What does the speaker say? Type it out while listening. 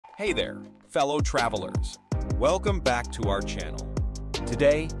Hey there, fellow travelers. Welcome back to our channel.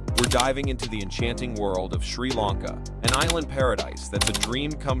 Today, we're diving into the enchanting world of Sri Lanka, an island paradise that's a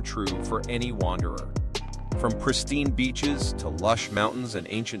dream come true for any wanderer. From pristine beaches to lush mountains and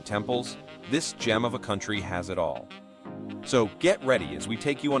ancient temples, this gem of a country has it all. So get ready as we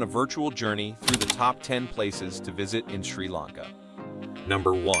take you on a virtual journey through the top 10 places to visit in Sri Lanka.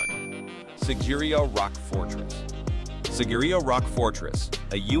 Number 1. Sigiriya Rock Fortress. Sigiriya Rock Fortress,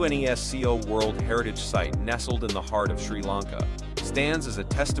 a UNESCO World Heritage Site nestled in the heart of Sri Lanka, stands as a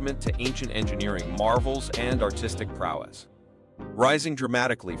testament to ancient engineering marvels and artistic prowess. Rising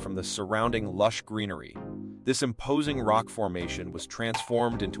dramatically from the surrounding lush greenery, this imposing rock formation was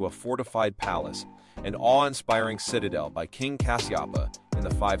transformed into a fortified palace and awe-inspiring citadel by King Kasyapa in the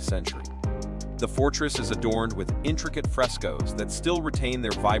 5th century. The fortress is adorned with intricate frescoes that still retain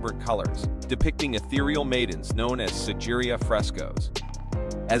their vibrant colors, depicting ethereal maidens known as Sigiriya frescoes.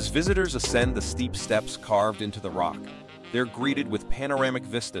 As visitors ascend the steep steps carved into the rock, they're greeted with panoramic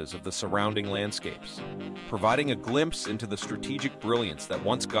vistas of the surrounding landscapes, providing a glimpse into the strategic brilliance that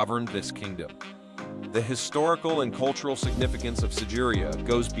once governed this kingdom. The historical and cultural significance of Sigiriya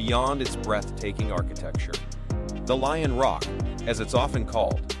goes beyond its breathtaking architecture. The Lion Rock, as it's often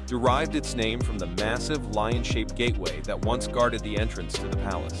called, derived its name from the massive lion-shaped gateway that once guarded the entrance to the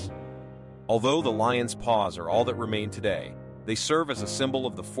palace. Although the lion's paws are all that remain today, they serve as a symbol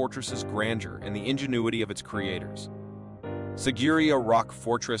of the fortress's grandeur and the ingenuity of its creators. Sigiriya Rock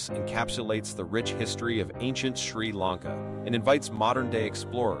Fortress encapsulates the rich history of ancient Sri Lanka and invites modern-day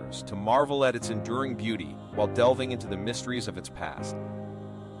explorers to marvel at its enduring beauty while delving into the mysteries of its past.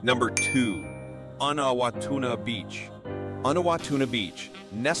 Number 2. Unawatuna Beach. Unawatuna Beach,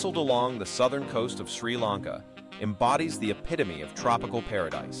 nestled along the southern coast of Sri Lanka, embodies the epitome of tropical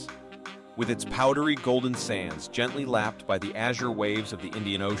paradise. With its powdery golden sands gently lapped by the azure waves of the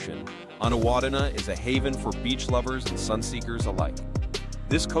Indian Ocean, Unawatuna is a haven for beach lovers and sunseekers alike.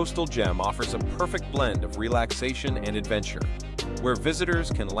 This coastal gem offers a perfect blend of relaxation and adventure, where visitors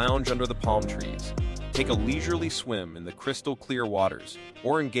can lounge under the palm trees, take a leisurely swim in the crystal-clear waters,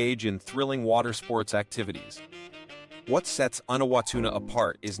 or engage in thrilling water sports activities. What sets Unawatuna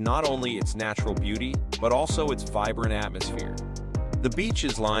apart is not only its natural beauty, but also its vibrant atmosphere. The beach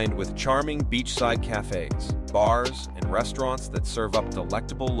is lined with charming beachside cafes, bars, and restaurants that serve up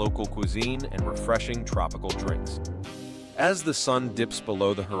delectable local cuisine and refreshing tropical drinks. As the sun dips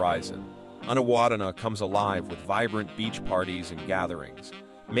below the horizon, Unawatuna comes alive with vibrant beach parties and gatherings,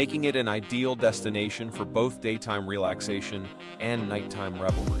 making it an ideal destination for both daytime relaxation and nighttime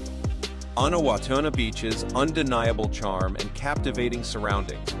revelry. Unawatuna Beach's undeniable charm and captivating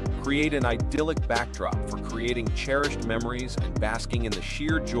surroundings create an idyllic backdrop for creating cherished memories and basking in the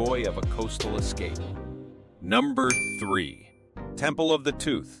sheer joy of a coastal escape. Number 3. Temple of the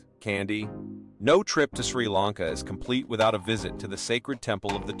Tooth, Kandy. No trip to Sri Lanka is complete without a visit to the sacred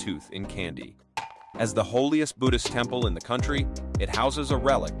Temple of the Tooth in Kandy. As the holiest Buddhist temple in the country, it houses a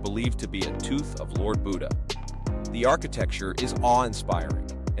relic believed to be a tooth of Lord Buddha. The architecture is awe-inspiring,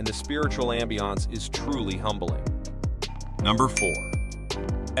 and the spiritual ambiance is truly humbling. Number 4.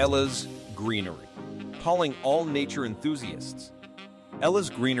 Ella's Greenery. Calling all nature enthusiasts, Ella's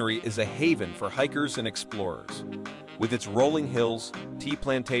Greenery is a haven for hikers and explorers. With its rolling hills, tea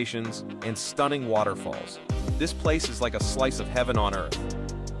plantations, and stunning waterfalls, this place is like a slice of heaven on earth.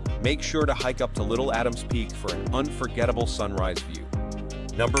 Make sure to hike up to Little Adams Peak for an unforgettable sunrise view.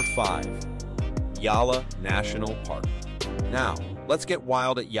 Number 5. Yala National Park. Now, let's get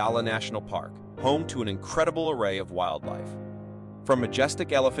wild at Yala National Park, home to an incredible array of wildlife. From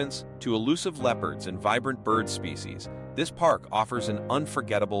majestic elephants to elusive leopards and vibrant bird species, this park offers an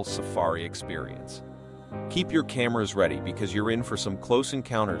unforgettable safari experience. Keep your cameras ready because you're in for some close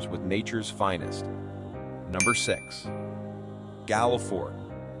encounters with nature's finest. Number 6. Gala Fort.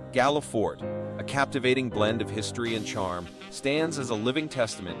 Gala Fort, a captivating blend of history and charm, stands as a living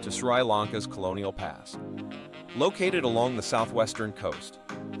testament to Sri Lanka's colonial past. Located along the southwestern coast,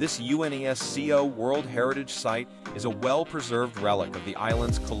 this UNESCO World Heritage Site is a well-preserved relic of the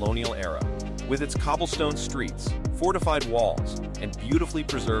island's colonial era, with its cobblestone streets, fortified walls, and beautifully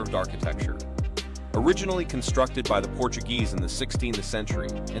preserved architecture. Originally constructed by the Portuguese in the 16th century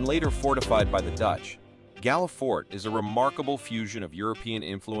and later fortified by the Dutch, Gala Fort is a remarkable fusion of European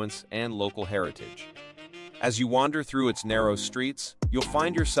influence and local heritage. As you wander through its narrow streets, you'll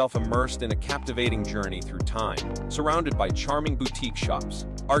find yourself immersed in a captivating journey through time, surrounded by charming boutique shops,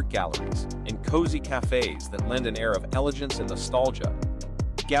 art galleries, and cozy cafes that lend an air of elegance and nostalgia.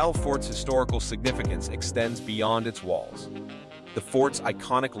 Gala Fort's historical significance extends beyond its walls. The fort's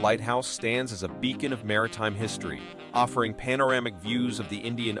iconic lighthouse stands as a beacon of maritime history, offering panoramic views of the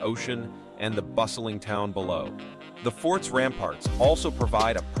Indian Ocean and the bustling town below. The fort's ramparts also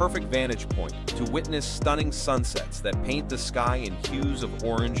provide a perfect vantage point to witness stunning sunsets that paint the sky in hues of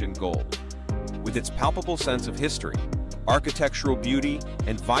orange and gold. With its palpable sense of history, architectural beauty,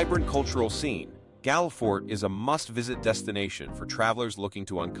 and vibrant cultural scene, Gal Fort is a must-visit destination for travelers looking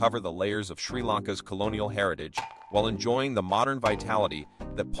to uncover the layers of Sri Lanka's colonial heritage while enjoying the modern vitality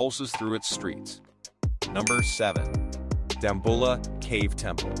that pulses through its streets. Number 7. Dambulla Cave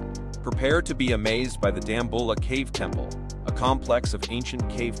Temple. Prepare to be amazed by the Dambulla Cave Temple, a complex of ancient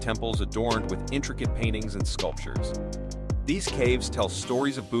cave temples adorned with intricate paintings and sculptures. These caves tell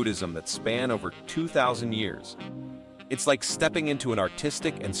stories of Buddhism that span over 2,000 years. It's like stepping into an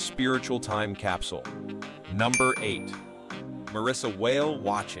artistic and spiritual time capsule. Number 8. Marissa Whale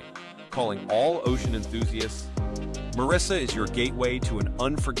Watching. Calling all ocean enthusiasts, Marissa is your gateway to an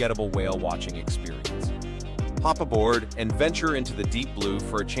unforgettable whale watching experience. Hop aboard and venture into the deep blue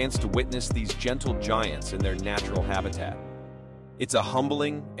for a chance to witness these gentle giants in their natural habitat. It's a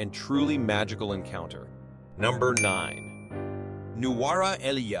humbling and truly magical encounter. Number 9. Nuwara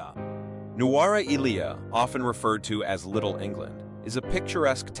Eliya. Nuwara Eliya, often referred to as Little England, is a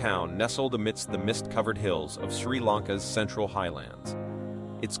picturesque town nestled amidst the mist-covered hills of Sri Lanka's central highlands.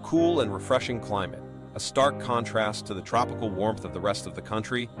 Its cool and refreshing climate, a stark contrast to the tropical warmth of the rest of the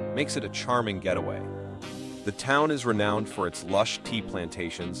country, makes it a charming getaway. The town is renowned for its lush tea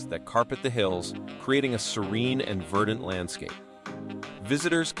plantations that carpet the hills, creating a serene and verdant landscape.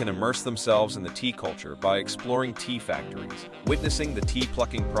 Visitors can immerse themselves in the tea culture by exploring tea factories, witnessing the tea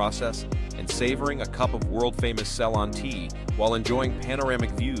plucking process, and savoring a cup of world-famous Ceylon tea while enjoying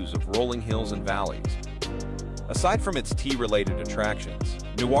panoramic views of rolling hills and valleys. Aside from its tea-related attractions,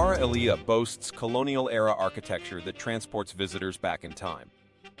 Nuwara Eliya boasts colonial-era architecture that transports visitors back in time.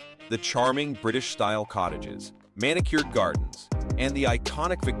 The charming British-style cottages, manicured gardens, and the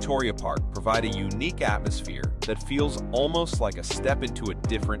iconic Victoria Park provide a unique atmosphere that feels almost like a step into a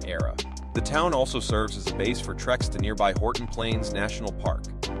different era. The town also serves as a base for treks to nearby Horton Plains National Park,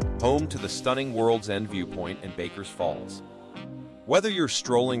 home to the stunning World's End Viewpoint and Baker's Falls. Whether you're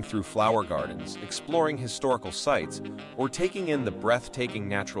strolling through flower gardens, exploring historical sites, or taking in the breathtaking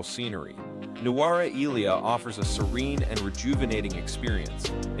natural scenery, Nuwara Eliya offers a serene and rejuvenating experience,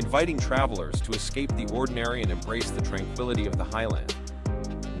 inviting travelers to escape the ordinary and embrace the tranquility of the highland.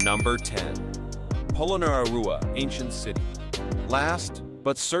 Number 10. Polonnaruwa Ancient City. Last,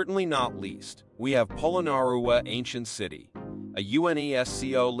 but certainly not least, we have Polonnaruwa Ancient City, a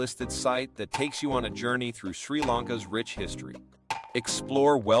UNESCO-listed site that takes you on a journey through Sri Lanka's rich history.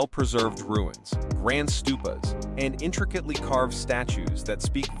 Explore well-preserved ruins, grand stupas, and intricately carved statues that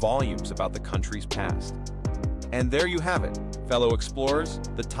speak volumes about the country's past. And there you have it, fellow explorers,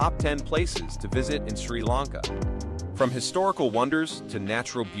 the top 10 places to visit in Sri Lanka. From historical wonders to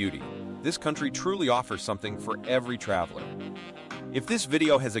natural beauty, this country truly offers something for every traveler. If this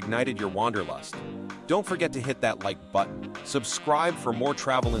video has ignited your wanderlust, don't forget to hit that like button, subscribe for more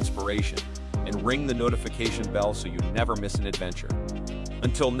travel inspiration, and ring the notification bell so you never miss an adventure.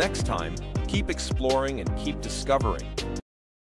 Until next time, keep exploring and keep discovering.